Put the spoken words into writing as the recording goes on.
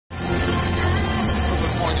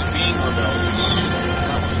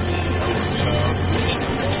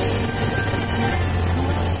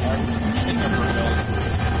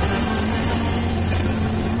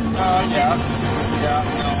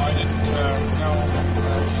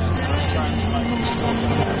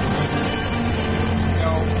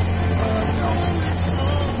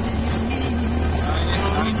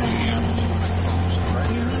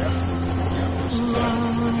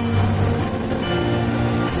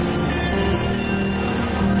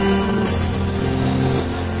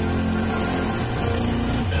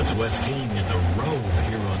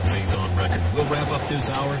this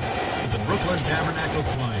hour with the Brooklyn Tabernacle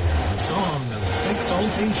Choir, the song of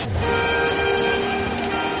exaltation.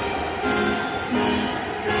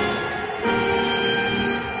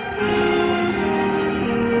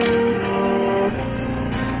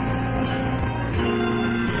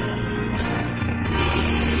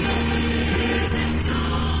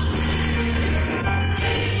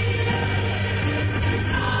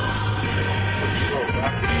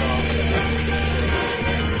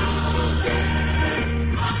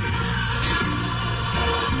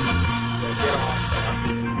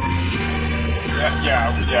 Yeah,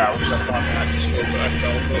 I wish I thought that. I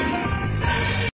felt it.